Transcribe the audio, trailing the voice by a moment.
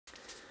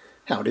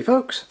Howdy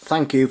folks,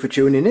 thank you for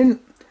tuning in.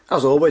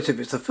 As always, if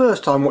it's the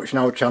first time watching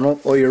our channel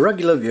or you're a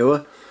regular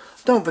viewer,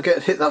 don't forget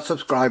to hit that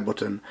subscribe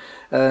button.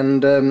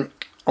 And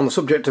on the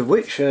subject of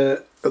which,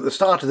 at the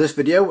start of this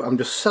video I'm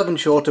just 7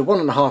 short of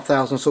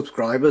 1,500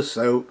 subscribers,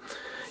 so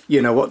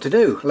you know what to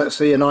do. Let's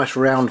see a nice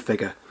round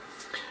figure.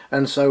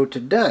 And so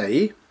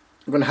today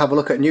I'm going to have a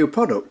look at a new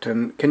product,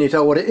 and can you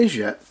tell what it is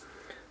yet?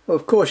 Well,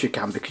 of course you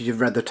can, because you've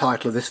read the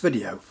title of this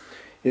video.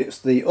 It's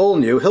the all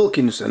new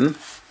Hilkinson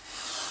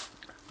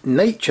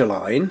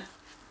Natureline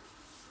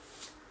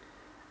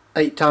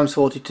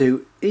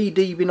 8x42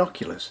 ED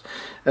binoculars.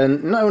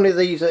 And not only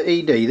these are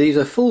ED, these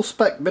are full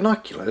spec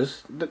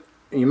binoculars.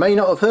 You may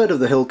not have heard of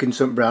the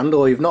Hilkinson brand,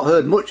 or you've not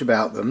heard much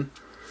about them,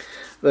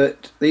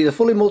 but these are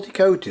fully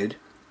multi-coated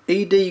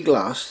ED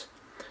glass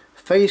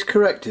phase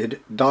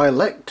corrected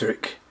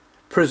dielectric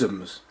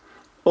prisms,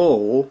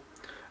 all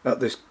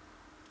at this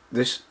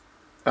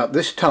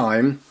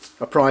time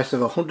a price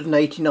of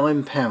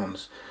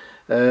 £189,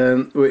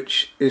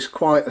 which is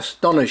quite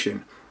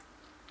astonishing.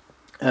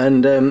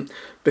 And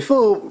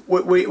before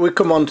we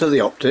come on to the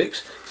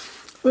optics,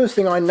 first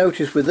thing I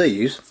noticed with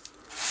these,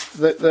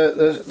 that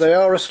they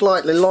are a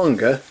slightly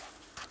longer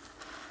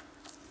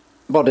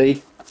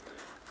body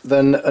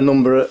than a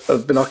number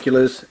of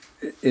binoculars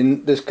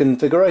in this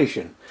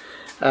configuration,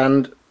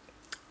 and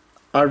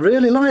I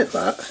really like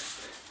that,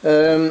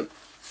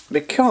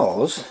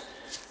 because,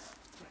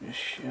 let me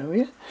show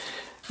you,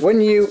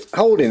 when you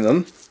holding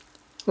them,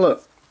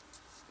 look,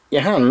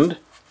 your hand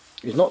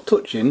is not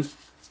touching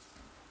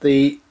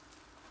the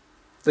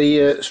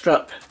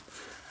strap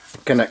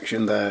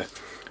connection there,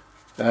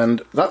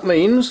 and that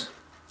means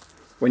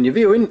when you're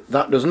viewing,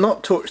 that does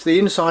not touch the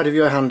inside of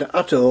your hand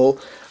at all,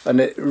 and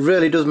it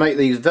really does make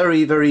these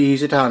very, very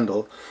easy to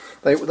handle.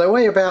 They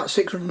weigh about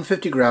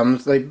 650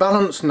 grams, they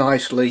balance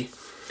nicely,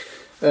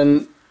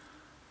 and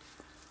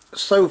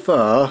so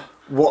far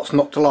what's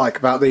not to like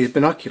about these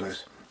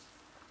binoculars?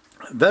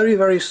 Very,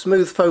 very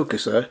smooth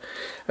focuser.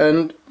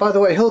 And by the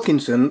way,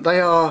 Hilkinson,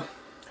 they are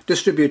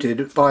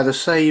distributed by the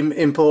same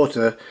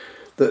importer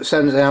that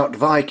sends out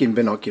Viking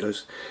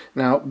binoculars.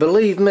 Now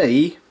believe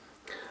me,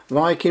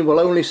 Viking will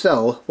only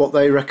sell what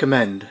they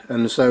recommend,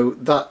 and so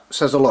that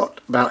says a lot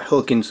about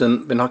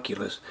Hilkinson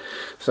binoculars.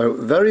 So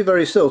very,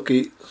 very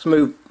silky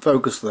smooth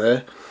focus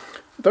there,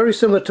 very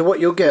similar to what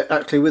you'll get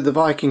actually with the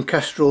Viking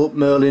Kestrel,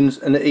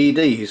 Merlins and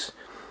EDs.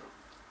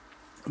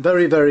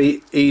 Very,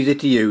 very easy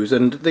to use,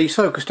 and these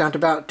focus down to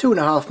about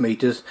 2.5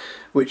 meters,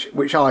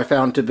 which I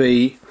found to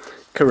be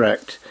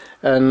correct.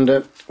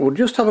 And we'll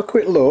just have a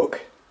quick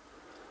look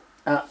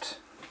at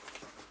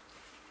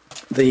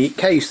the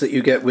case that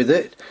you get with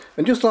it.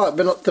 And just like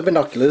the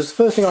binoculars,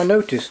 first thing I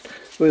noticed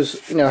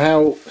was, you know,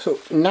 how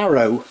sort of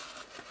narrow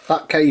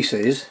that case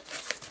is,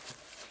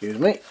 excuse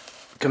me,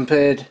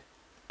 compared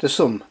to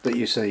some that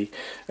you see,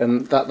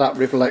 and that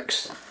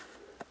reflects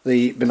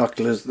the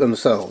binoculars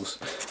themselves.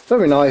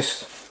 Very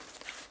nice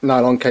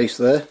nylon case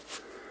there,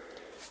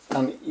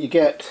 and you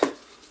get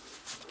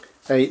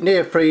a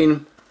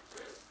neoprene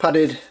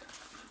padded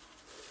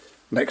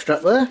neck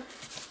strap there,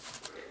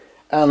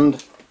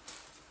 and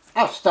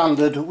as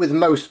standard with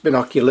most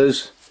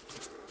binoculars,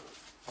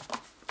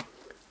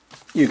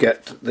 you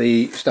get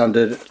the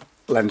standard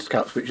lens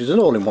caps, which is an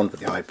all-in-one for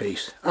the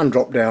eyepiece and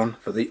drop down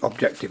for the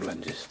objective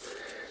lenses.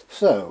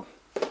 So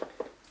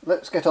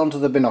let's get on to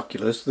the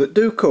binoculars that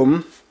do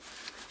come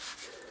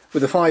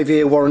with a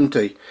 5-year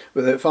warranty,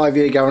 with a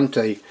 5-year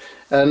guarantee.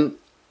 And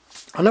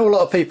I know a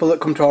lot of people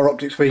that come to our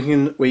optics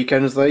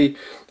weekends, they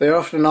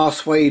often are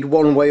swayed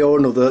one way or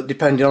another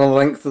depending on the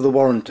length of the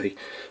warranty.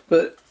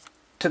 But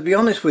to be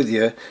honest with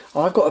you,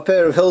 I've got a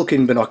pair of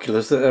Hilkin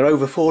binoculars that are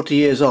over 40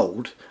 years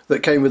old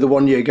that came with a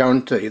 1-year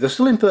guarantee. They're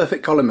still in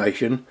perfect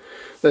collimation,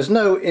 there's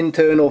no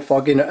internal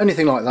fogging or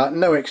anything like that,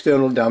 no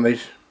external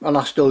damage, and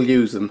I still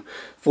use them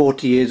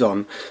 40 years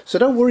on. So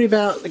don't worry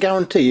about the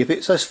guarantee. If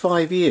it says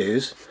 5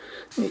 years,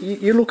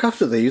 you look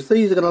after these are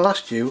going to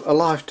last you a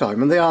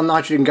lifetime, and they are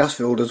nitrogen gas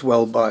filled as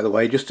well, by the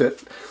way, just to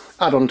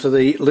add on to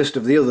the list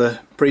of the other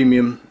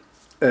premium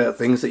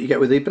things that you get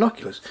with the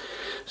binoculars.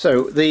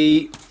 So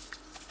the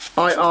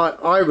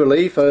eye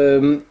relief,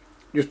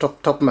 just off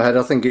the top of my head,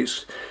 I think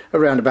it's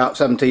around about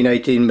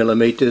 17-18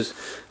 millimeters,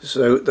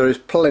 so there is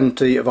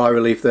plenty of eye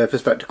relief there for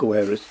spectacle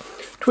wearers.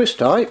 Twist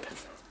type,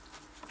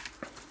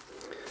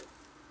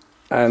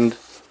 and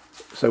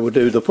so we'll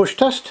do the push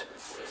test.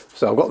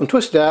 So I've got them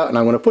twisted out and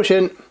I'm going to push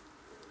in,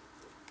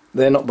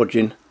 they're not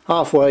budging,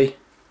 halfway,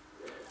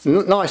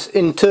 nice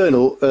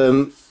internal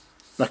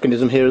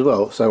mechanism here as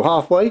well, so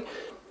halfway,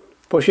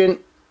 push in,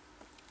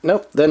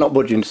 nope, they're not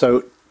budging,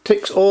 so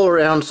ticks all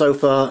around so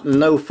far,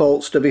 no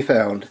faults to be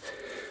found.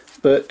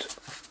 But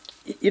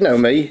you know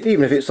me,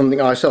 even if it's something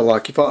I sell,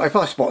 like if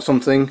I spot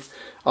something,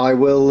 I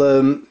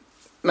will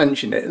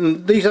mention it.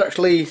 And these are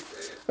actually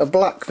a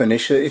black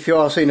finish. If you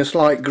are seeing a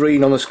slight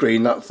green on the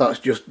screen, that's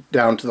just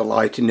down to the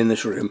lighting in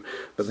this room,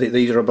 but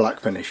these are a black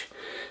finish.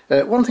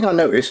 One thing I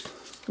noticed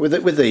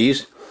with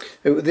these,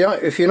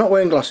 if you're not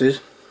wearing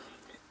glasses,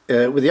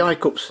 with the eye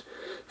cups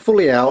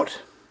fully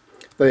out,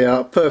 they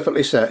are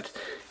perfectly set.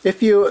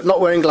 if you're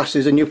not wearing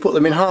glasses and you put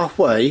them in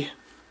halfway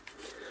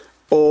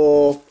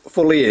or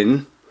fully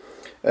in,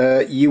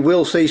 you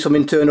will see some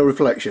internal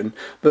reflection,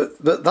 but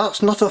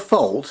that's not a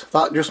fault.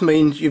 That just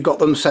means you've got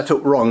them set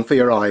up wrong for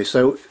your eyes.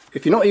 So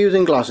if you're not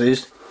using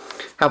glasses,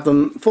 have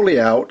them fully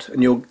out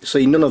and you'll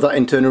see none of that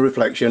internal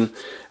reflection,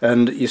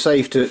 and you're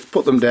safe to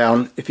put them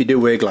down if you do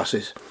wear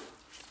glasses.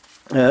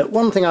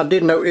 One thing I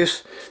did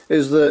notice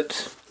is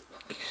that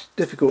it's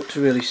difficult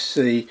to really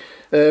see.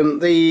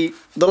 The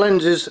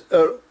lenses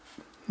are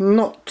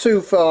not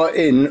too far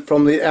in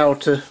from the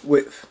outer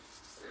width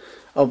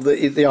of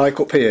the eye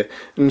cup here,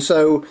 and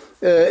so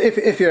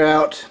if you're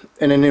out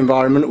in an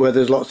environment where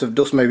there's lots of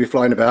dust maybe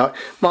flying about,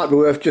 might be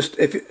worth just,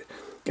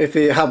 if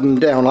you have them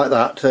down like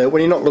that,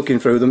 when you're not looking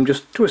through them,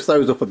 just twist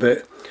those up a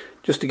bit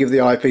just to give the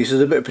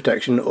eyepieces a bit of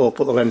protection, or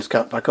put the lens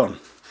cap back on.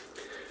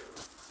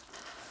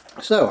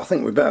 So I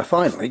think we better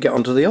finally get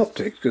onto the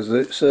optics, because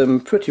it's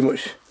pretty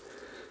much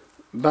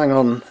bang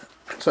on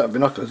set of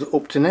binoculars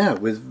up to now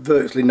with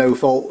virtually no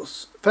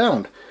faults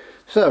found.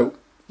 So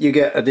you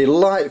get a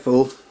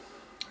delightful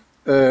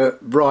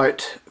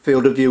bright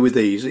field of view with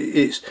these.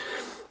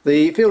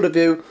 The field of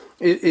view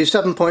is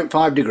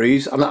 7.5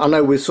 degrees, and I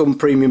know with some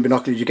premium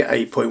binoculars you get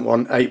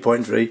 8.1,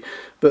 8.3,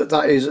 but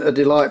that is a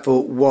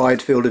delightful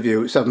wide field of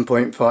view at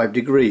 7.5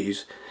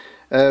 degrees.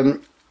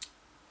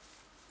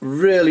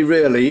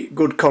 Really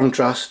good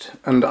contrast,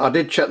 and I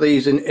did check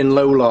these in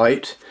low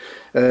light,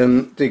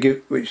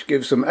 which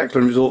gives some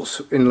excellent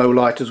results in low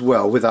light as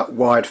well, with that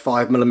wide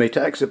 5mm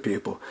exit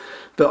pupil.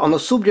 But on the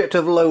subject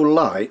of low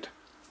light,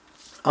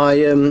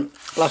 I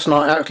last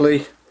night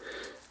actually,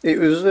 it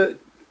was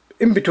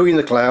in between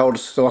the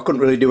clouds, so I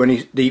couldn't really do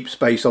any deep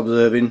sky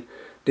observing.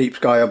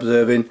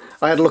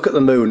 I had a look at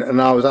the moon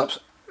and I was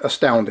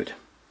astounded.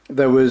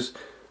 There was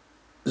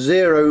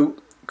zero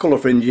colour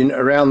fringing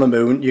around the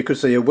moon. You could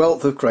see a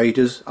wealth of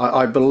craters.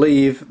 I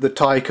believe the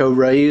Tycho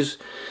rays,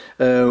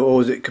 or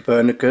was it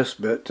Copernicus,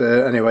 but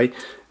anyway,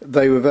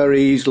 they were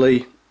very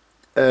easily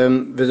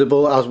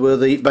visible, as were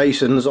the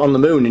basins on the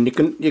moon. And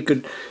you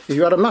could, if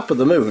you had a map of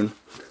the moon,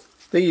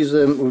 these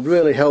would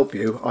really help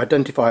you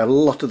identify a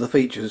lot of the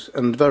features,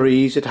 and very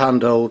easy to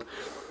handhold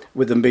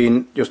with them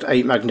being just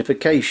 8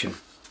 magnification.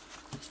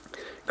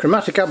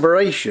 Chromatic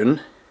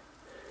aberration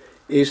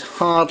is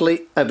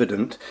hardly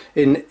evident.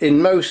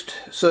 In most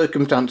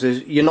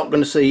circumstances you're not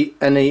going to see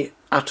any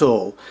at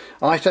all.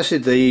 I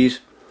tested these,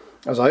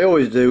 as I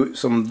always do,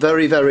 some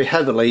very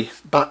heavily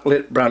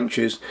backlit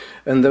branches,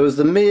 and there was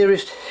the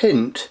merest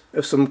hint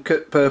of some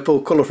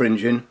purple colour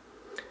fringing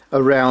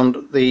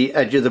around the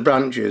edge of the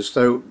branches,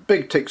 so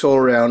big ticks all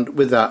around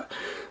with that.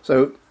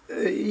 So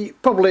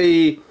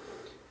probably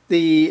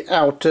the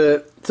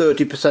outer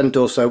 30%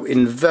 or so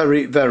in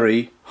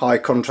very high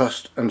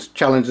contrast and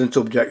challenging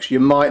subjects,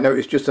 you might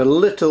notice just a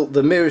little,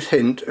 the merest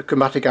hint of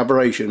chromatic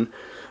aberration,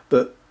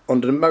 but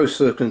under most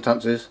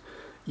circumstances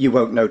you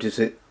won't notice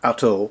it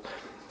at all.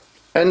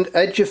 And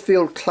edge of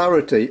field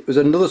clarity was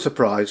another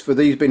surprise for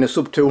these being a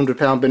sub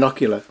 £200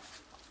 binocular.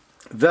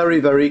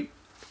 Very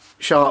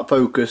sharp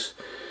focus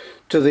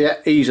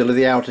to easily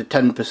the outer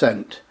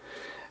 10%.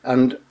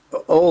 And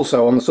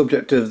also on the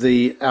subject of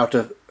the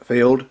outer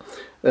field,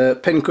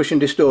 pincushion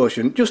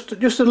distortion, just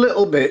a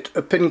little bit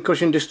of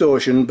pincushion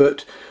distortion,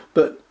 but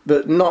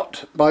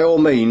not by all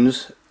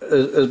means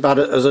as bad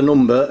as a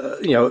number,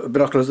 you know,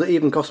 binoculars that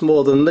even cost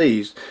more than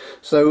these.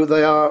 So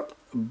they are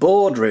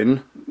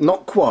bordering,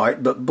 not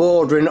quite, but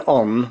bordering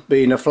on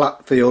being a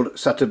flat field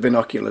set of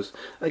binoculars.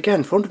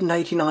 Again, for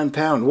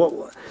 £189,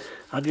 what,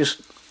 I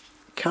just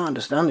can't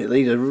understand it.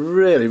 These are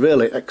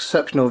really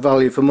exceptional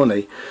value for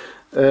money.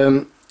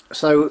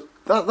 So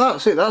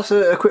that's it. That's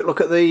a quick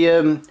look at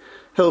the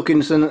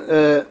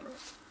Hilkinson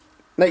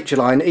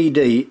Natureline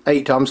ED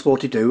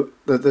 8x42.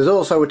 There's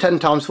also a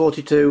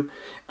 10x42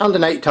 and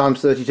an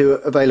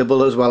 8x32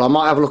 available as well. I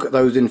might have a look at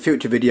those in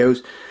future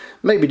videos,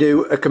 maybe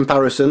do a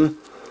comparison.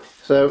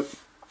 So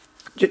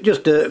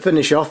just to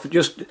finish off,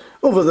 just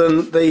other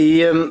than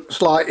the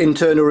slight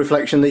internal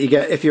reflection that you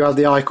get if you have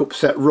the eye cup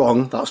set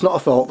wrong, that's not a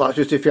fault, that's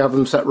just if you have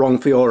them set wrong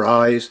for your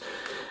eyes.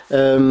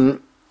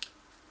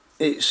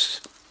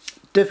 It's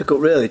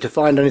difficult really to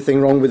find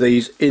anything wrong with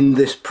these in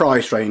this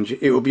price range.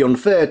 It would be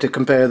unfair to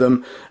compare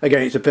them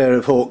against a pair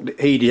of Hawk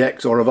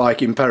EDX or a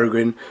Viking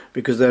Peregrine,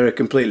 because they're a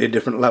completely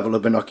different level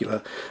of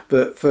binocular.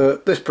 But for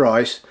this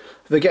price,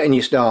 for getting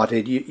you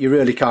started, you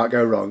really can't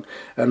go wrong,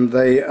 and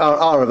they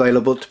are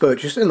available to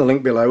purchase in the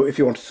link below if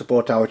you want to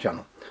support our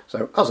channel.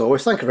 So as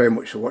always, thank you very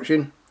much for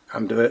watching,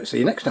 and see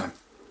you next time.